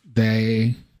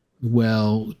 They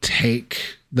will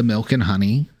take the milk and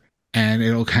honey, and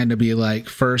it'll kind of be like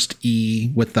first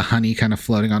E with the honey kind of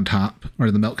floating on top,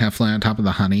 or the milk kind of floating on top of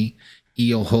the honey.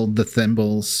 E will hold the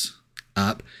thimbles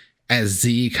up as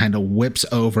Z kind of whips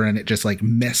over and it just like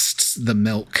mists the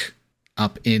milk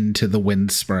up into the wind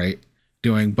sprite,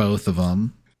 doing both of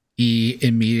them. E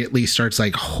immediately starts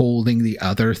like holding the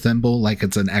other thimble like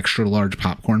it's an extra large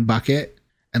popcorn bucket.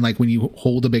 And like when you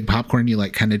hold a big popcorn, you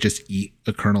like kind of just eat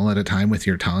a kernel at a time with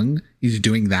your tongue. He's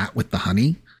doing that with the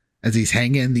honey as he's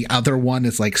hanging. The other one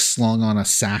is like slung on a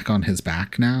sack on his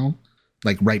back now,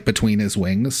 like right between his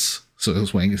wings. So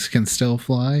his wings can still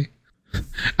fly.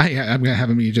 I'm going to have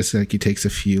him, he just like, he takes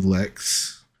a few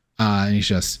licks And he's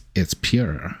just, it's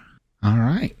pure. All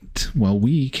right. Well,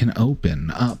 we can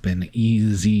open up an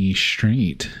easy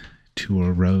street to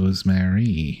a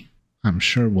Rosemary. I'm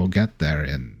sure we'll get there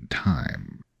in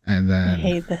time. And then I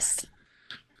hate this.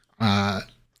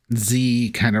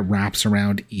 Z kind of wraps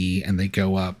around E and they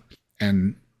go up,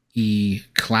 and E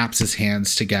claps his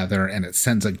hands together and it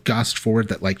sends a gust forward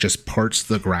that like just parts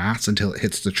the grass until it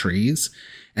hits the trees.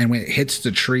 And when it hits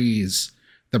the trees,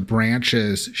 the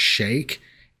branches shake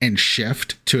and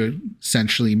shift to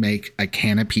essentially make a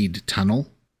canopied tunnel,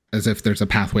 as if there's a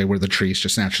pathway where the trees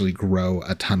just naturally grow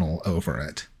a tunnel over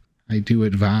it. I do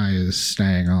advise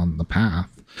staying on the path,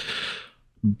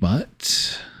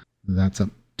 but that's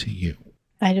up to you.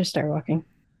 I just start walking.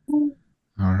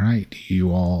 All right,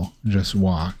 you all just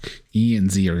walk. E and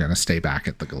Z are going to stay back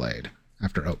at the glade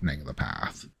after opening the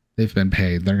path. They've been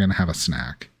paid. They're going to have a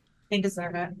snack. They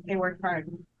deserve it. They worked hard.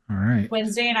 All right.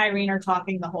 Wednesday and Irene are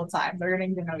talking the whole time. They're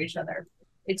getting to know each other.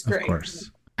 It's great. Of course.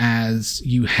 As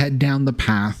you head down the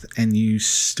path and you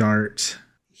start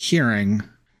hearing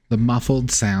the muffled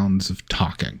sounds of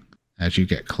talking as you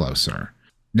get closer.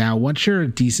 Now, once you're a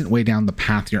decent way down the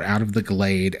path, you're out of the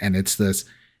glade, and it's this,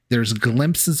 there's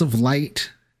glimpses of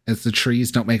light as the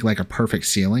trees don't make like a perfect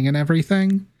ceiling and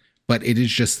everything, but it is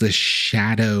just this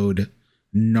shadowed,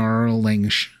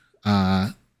 gnarling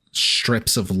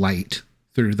strips of light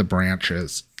through the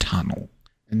branches tunnel.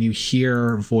 And you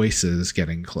hear voices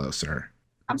getting closer.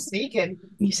 I'm sneaking.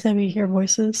 You said we hear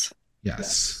voices.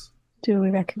 Yes. Do we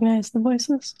recognize the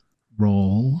voices?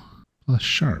 Roll plus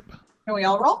sharp. Can we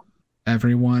all roll?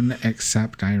 Everyone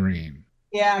except Irene.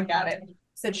 Yeah, I got it.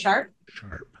 Said sharp.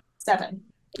 Sharp. 7.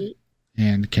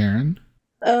 And Karen?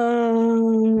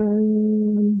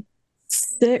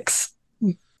 6.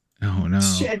 Oh, no.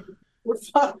 Shit. We're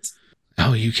fucked.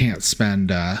 Oh, you can't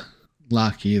spend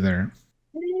luck either.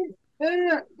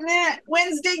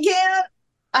 Wednesday can't.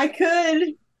 I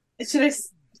could. Should I?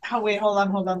 Oh, wait, hold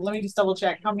on. Let me just double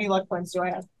check. How many luck points do I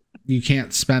have? You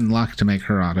can't spend luck to make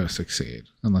her auto succeed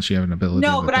unless you have an ability.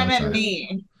 No, but I does meant that.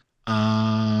 me.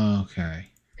 Okay.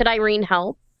 Could Irene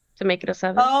help to make it a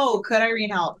 7? Oh, could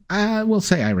Irene help? We'll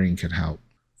say Irene could help.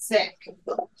 Sick.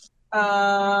 That's,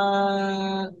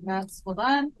 hold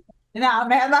on. Nah,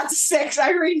 man, that's 6.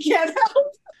 Irene can't help.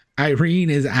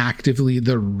 Irene is actively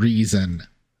the reason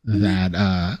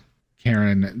that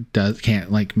Karen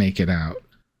can't like make it out.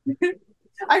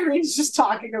 Irene's just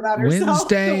talking about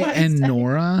herself. Wednesday and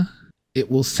Nora,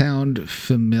 it will sound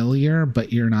familiar,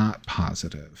 but you're not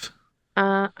positive.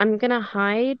 I'm gonna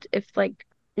hide if like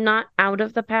not out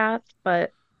of the path,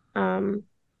 but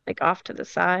like off to the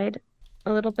side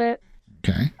a little bit.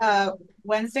 Okay.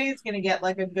 Wednesday is gonna get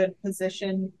like a good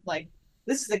position. Like,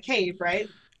 this is a cave, right?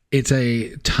 It's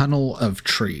a tunnel of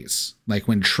trees. Like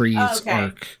when trees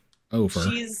arc over.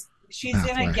 She's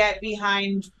gonna get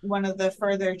behind one of the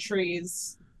further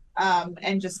trees,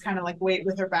 and just kind of like wait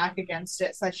with her back against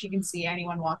it so that she can see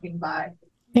anyone walking by.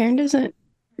 Karen doesn't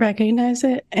recognize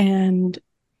it and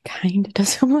kind of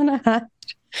doesn't want to hide.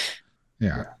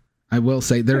 Yeah. I will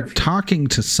say they're talking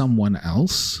to someone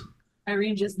else.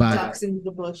 Irene just But ducks into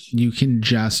the bush. You can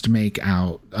just make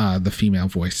out the female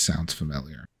voice sounds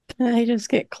familiar. Can I just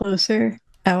get closer?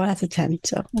 Oh, that's a 10,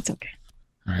 so that's okay.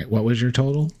 All right. What was your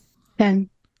total? 10.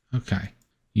 Okay.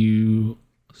 You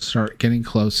start getting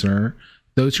closer.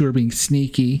 Those who are being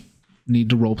sneaky need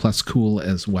to roll plus cool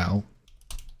as well.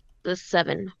 The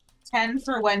 7. 10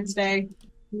 for Wednesday,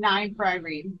 9 for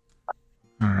Irene.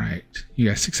 All right. You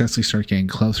guys successfully start getting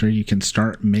closer. You can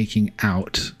start making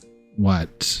out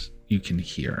what you can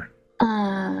hear.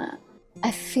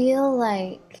 I feel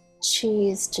like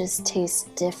cheese just tastes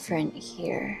different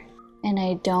here. And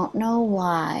I don't know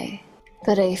why,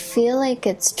 but I feel like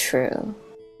it's true.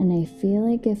 And I feel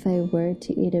like if I were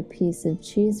to eat a piece of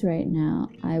cheese right now,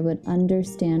 I would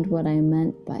understand what I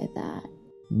meant by that.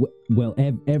 Well,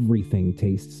 everything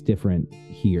tastes different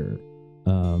here.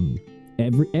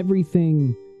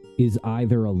 Everything is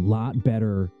either a lot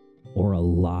better or a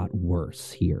lot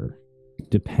worse here,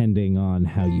 depending on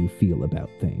how you feel about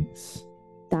things.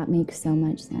 That makes so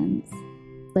much sense.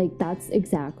 Like, that's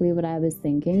exactly what I was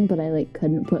thinking, but I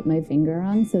couldn't put my finger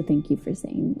on, so thank you for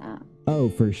saying that. Oh,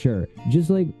 for sure.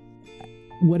 Just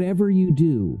whatever you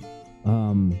do,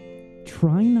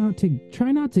 try not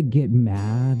to get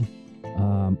mad,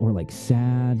 or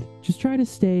sad. Just try to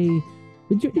stay,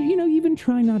 even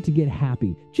try not to get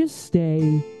happy. Just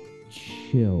stay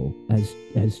chill,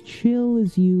 as chill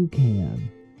as you can.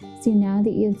 See, now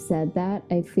that you've said that,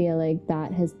 I feel like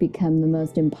that has become the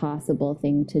most impossible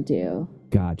thing to do.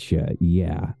 Gotcha.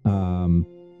 Yeah.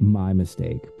 My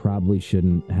mistake. Probably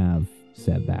shouldn't have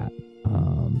said that.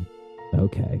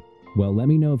 Okay. Well, let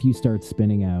me know if you start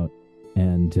spinning out.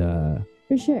 And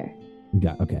For sure.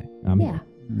 okay. I'm Yeah. here.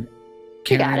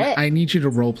 You got Karen, it. I need you to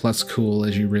roll plus cool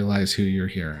as you realize who you're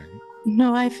hearing.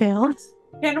 No, I failed.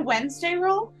 Can Wednesday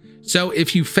roll? So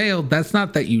if you failed, that's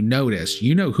not that you noticed.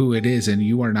 You know who it is, and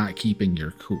you are not keeping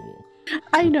your cool.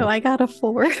 I know, I got a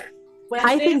 4. I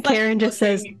Wednesday's think like Karen just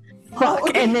says, looking-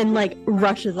 fuck, and then like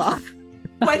rushes off.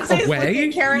 Wednesday's Away? looking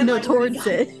at Karen No, like, towards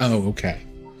it. Oh, okay.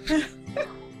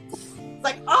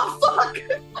 like, oh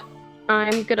fuck!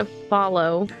 I'm gonna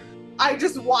follow. I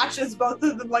just watch as both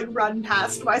of them like run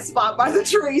past my spot by the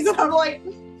trees, and I'm like,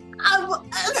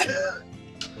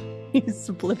 He's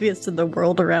oblivious to the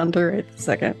world around her at the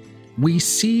second. We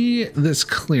see this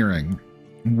clearing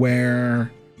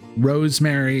where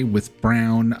Rosemary with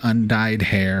brown undyed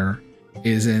hair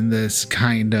is in this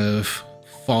kind of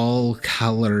fall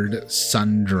colored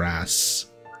sundress.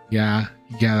 Yeah,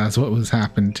 that's what was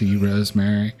happened to you,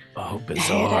 Rosemary. Oh,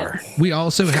 bizarre. We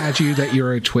also had you that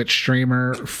you're a Twitch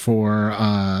streamer for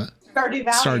Stardew Valley.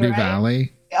 Stardew right?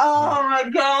 Valley, Oh my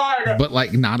god! but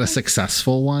like not a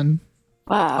successful one.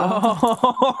 Wow.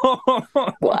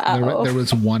 Oh, Wow. There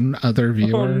was one other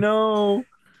viewer. oh no.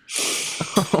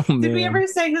 Oh, man. Did we ever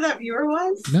say who that viewer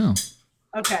was? No.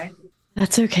 Okay.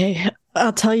 That's okay.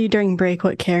 I'll tell you during break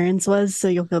what Karen's was, so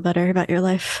you'll feel better about your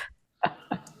life.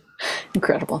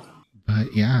 Incredible.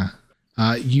 But yeah,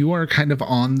 you are kind of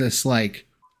on this like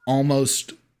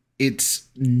almost it's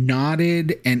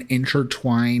knotted and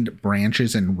intertwined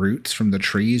branches and roots from the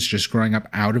trees just growing up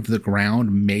out of the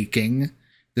ground, making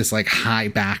this like high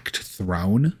backed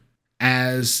throne.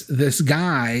 As this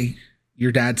guy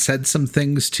your dad said some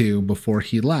things to before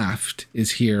he left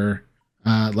is here,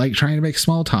 like trying to make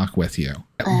small talk with you,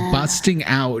 busting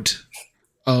out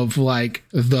of like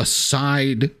the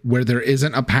side where there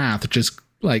isn't a path, just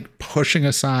like pushing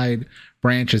aside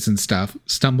branches and stuff,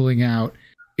 stumbling out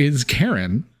is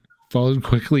Karen, followed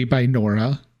quickly by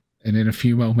Nora, and in a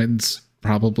few moments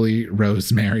probably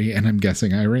Rosemary, and I'm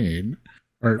guessing Irene,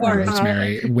 or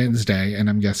Rosemary, Wednesday, and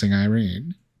I'm guessing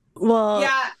Irene. Well,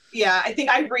 Yeah. I think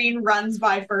Irene runs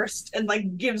by first and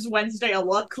like gives Wednesday a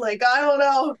look, like I don't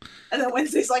know, and then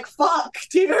Wednesday's like, "Fuck,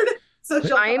 dude." So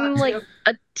she'll I'm come like up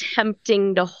to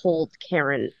attempting to hold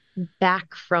Karen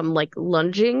back from like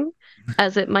lunging,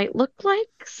 as it might look like.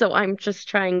 So I'm just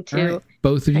trying to. All right.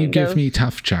 Both of you kind give of- me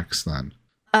tough checks then.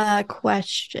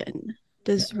 question.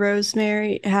 Does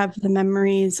Rosemary have the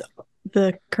memories,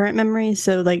 the current memories?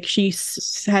 So like she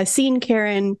has seen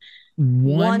Karen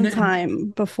one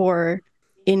time before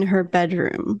in her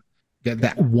bedroom. Yeah,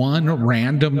 that one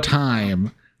random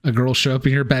time a girl showed up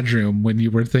in your bedroom when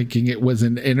you were thinking it was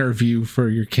an interview for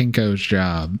your Kinko's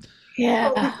job. Yeah.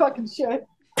 Holy fucking shit.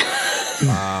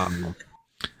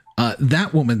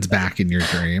 That woman's back in your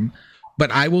dream.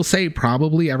 But I will say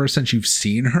probably ever since you've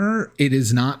seen her, it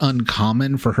is not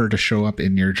uncommon for her to show up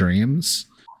in your dreams.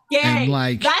 Gay. And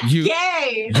like That's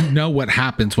gay. you know what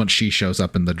happens when she shows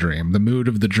up in the dream. The mood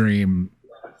of the dream,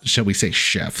 shall we say,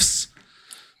 shifts.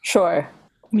 Sure.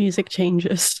 Music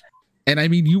changes. And I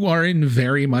mean, you are in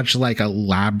very much like a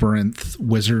labyrinth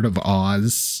Wizard of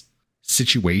Oz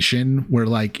situation where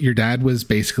like your dad was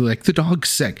basically like, the dog's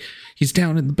sick, he's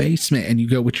down in the basement, and you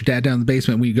go with your dad down in the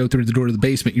basement. When you go through the door to the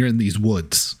basement, you're in these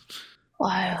woods.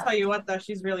 Wow. I'll tell you what though,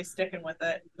 she's really sticking with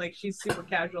it. Like she's super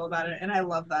casual about it, and I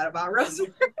love that about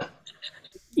Rosemary.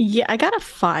 Yeah, I got a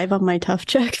 5 on my tough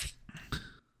check.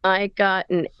 I got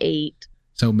an 8.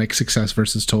 So mixed success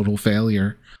versus total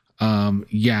failure.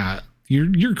 Yeah,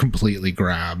 you're completely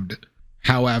grabbed.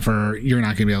 However, you're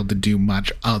not gonna be able to do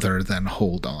much other than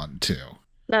hold on to.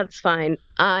 That's fine.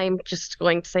 I'm just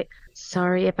going to say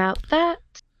sorry about that.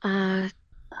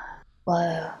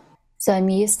 Whoa. So I'm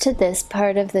used to this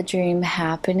part of the dream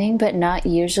happening, but not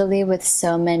usually with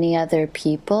so many other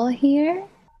people here.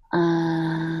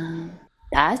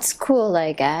 That's cool,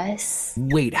 I guess.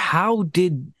 Wait, how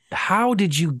did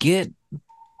you get?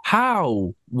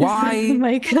 How? Why?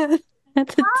 Micah had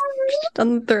to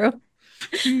on the throw.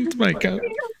 Micah.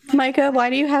 Micah, why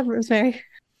do you have Rosemary?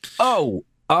 Oh,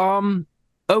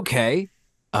 okay.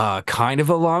 Kind of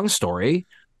a long story.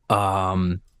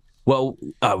 Well,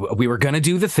 we were gonna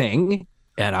do the thing,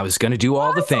 and I was gonna do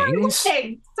all the things.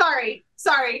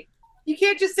 Sorry. You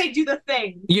can't just say do the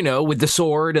thing. You know, with the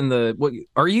sword and the. What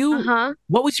are you? Uh-huh.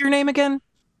 What was your name again?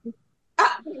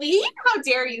 Me? How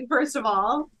dare you, first of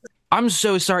all? I'm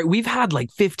so sorry. We've had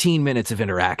like 15 minutes of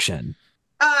interaction.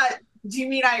 Do you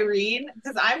mean Irene?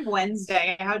 Because I'm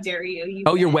Wednesday. How dare you?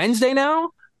 Oh, you're Wednesday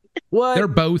now? What? They're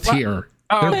both What? here.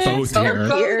 They're both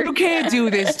here. You can't do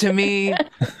this to me.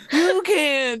 You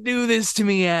can't do this to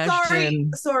me,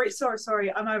 Ashton.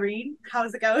 Sorry. I'm Irene.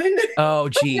 How's it going? Oh,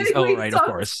 geez. Oh, We right, of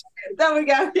talked. course. There we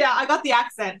go. Yeah, I got the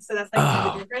accent, so that's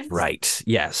like the difference. Right.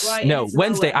 Yes. Right, No, it's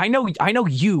Wednesday. Norway. I know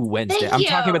you, Wednesday. Thank I'm you.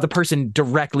 talking about the person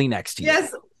directly next to you.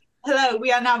 Yes. Hello.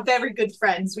 We are now very good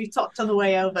friends. We've talked on the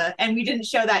way over, and we didn't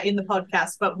show that in the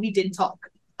podcast, but we did talk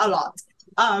a lot.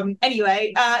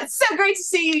 Anyway, it's so great to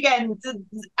see you again.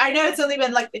 I know it's only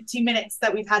been like 15 minutes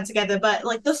that we've had together, but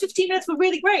like those 15 minutes were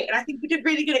really great, and I think we did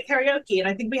really good at karaoke, and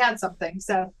I think we had something.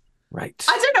 So Right.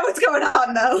 I don't know what's going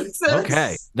on though. So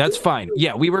Okay, that's fine.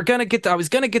 Yeah, I was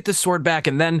gonna get the sword back,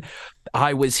 and then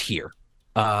I was here.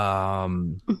 we're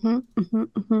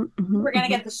gonna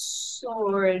get the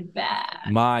sword back.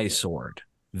 My sword,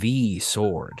 the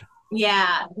sword.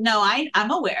 Yeah. No,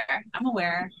 I'm aware. What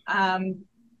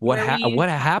Where were you? what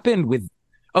happened with?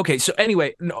 Okay, so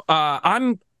anyway,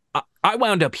 I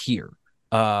wound up here,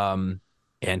 and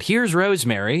here's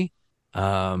Rosemary,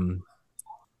 and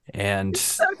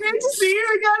So great to see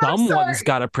you again. I'm someone's sorry.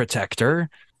 got to protect her.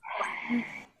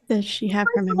 Does she have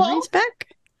her First of all- memories back?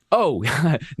 Oh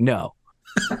no.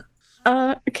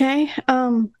 Okay.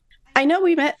 I know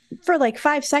we met for like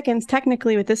 5 seconds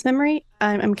technically with this memory.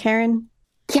 I'm Karen.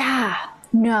 Yeah,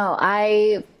 no,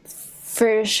 I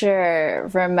for sure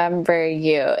remember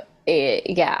you.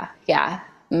 Yeah.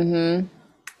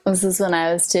 This is when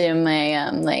I was doing my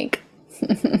like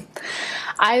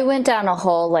I went down a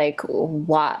whole like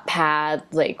Wattpad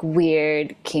like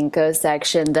weird Kinko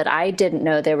section that I didn't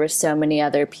know there were so many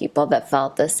other people that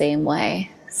felt the same way.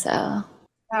 So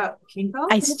Kinko?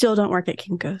 I still don't work at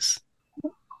Kinko's.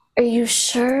 are you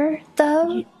sure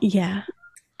though? Yeah.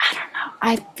 I don't know.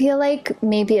 I feel like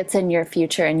maybe it's in your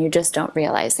future and you just don't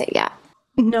realize it yet.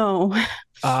 No.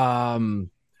 So,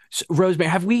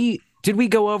 Rosemary, did we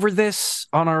go over this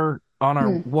on our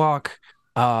walk?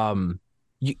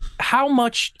 How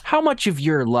much of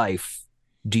your life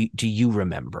do you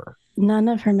remember? None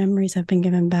of her memories have been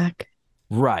given back.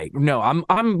 Right. No,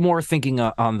 I'm more thinking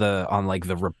on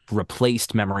the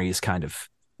replaced memories kind of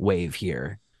wave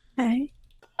here. Okay.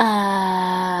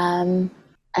 I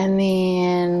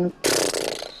mean,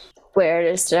 where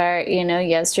to start? You know,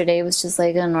 yesterday was just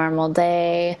like a normal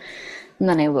day. And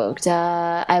then I woke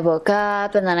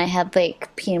up and then I had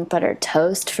like peanut butter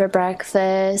toast for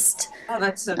breakfast. Oh,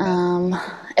 that's so good.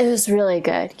 It was really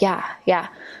good. Yeah.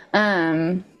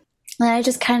 And I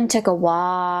just kind of took a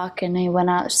walk and I went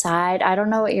outside. I don't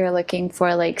know what you're looking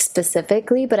for like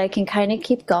specifically, but I can kind of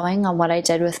keep going on what I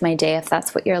did with my day if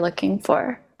that's what you're looking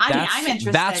for. I'm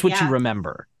interested. That's what yeah. you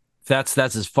remember. That's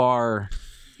as far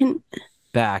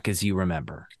back as you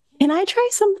remember. Can I try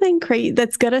something crazy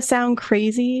that's gonna sound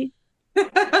crazy?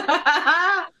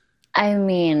 I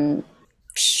mean,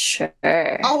 sure.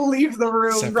 I'll leave the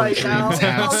room Separate right now. dreams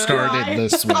have I'll started cry.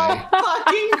 this way. I'll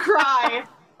fucking cry.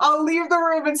 I'll leave the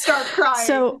room and start crying.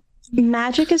 So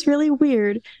magic is really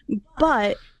weird,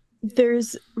 but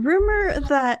there's rumor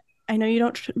that I know you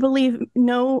don't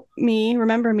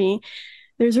remember me.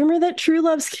 There's rumor that true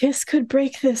love's kiss could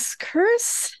break this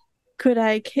curse. Could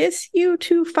I kiss you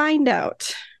to find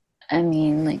out? I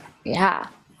mean, like, yeah,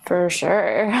 for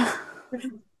sure.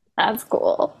 That's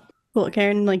cool. Well,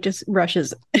 Karen like just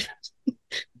rushes,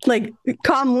 like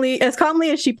calmly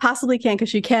as she possibly can, because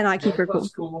she cannot keep her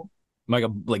cool. Micah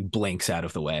like blinks out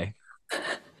of the way.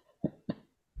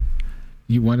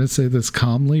 You want to say this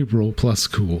calmly? Roll plus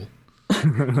cool.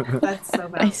 that's so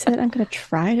bad. I said I'm gonna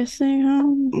try to stay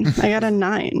home. I got a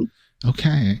 9.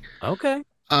 Okay. Okay.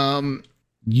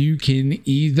 You can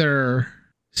either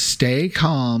stay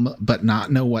calm but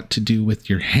not know what to do with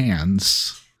your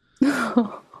hands,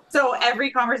 So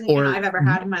every conversation or I've ever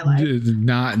had in my life.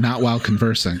 not while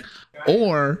conversing,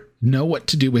 or know what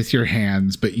to do with your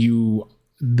hands, but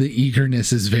the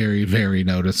eagerness is very, very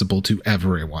noticeable to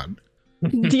everyone.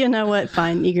 Do you know what?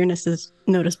 Fine, eagerness is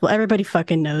noticeable. Everybody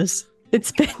fucking knows.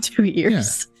 It's been 2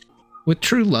 years. With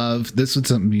true love, this would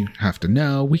something you have to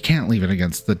know. We can't leave it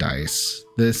against the dice.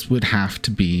 This would have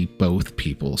to be both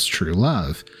people's true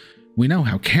love. We know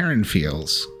how Karen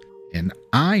feels, and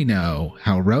I know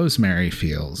how Rosemary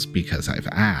feels because I've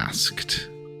asked.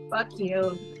 Fuck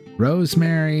you.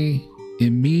 Rosemary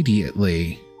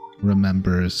immediately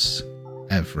remembers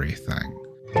everything.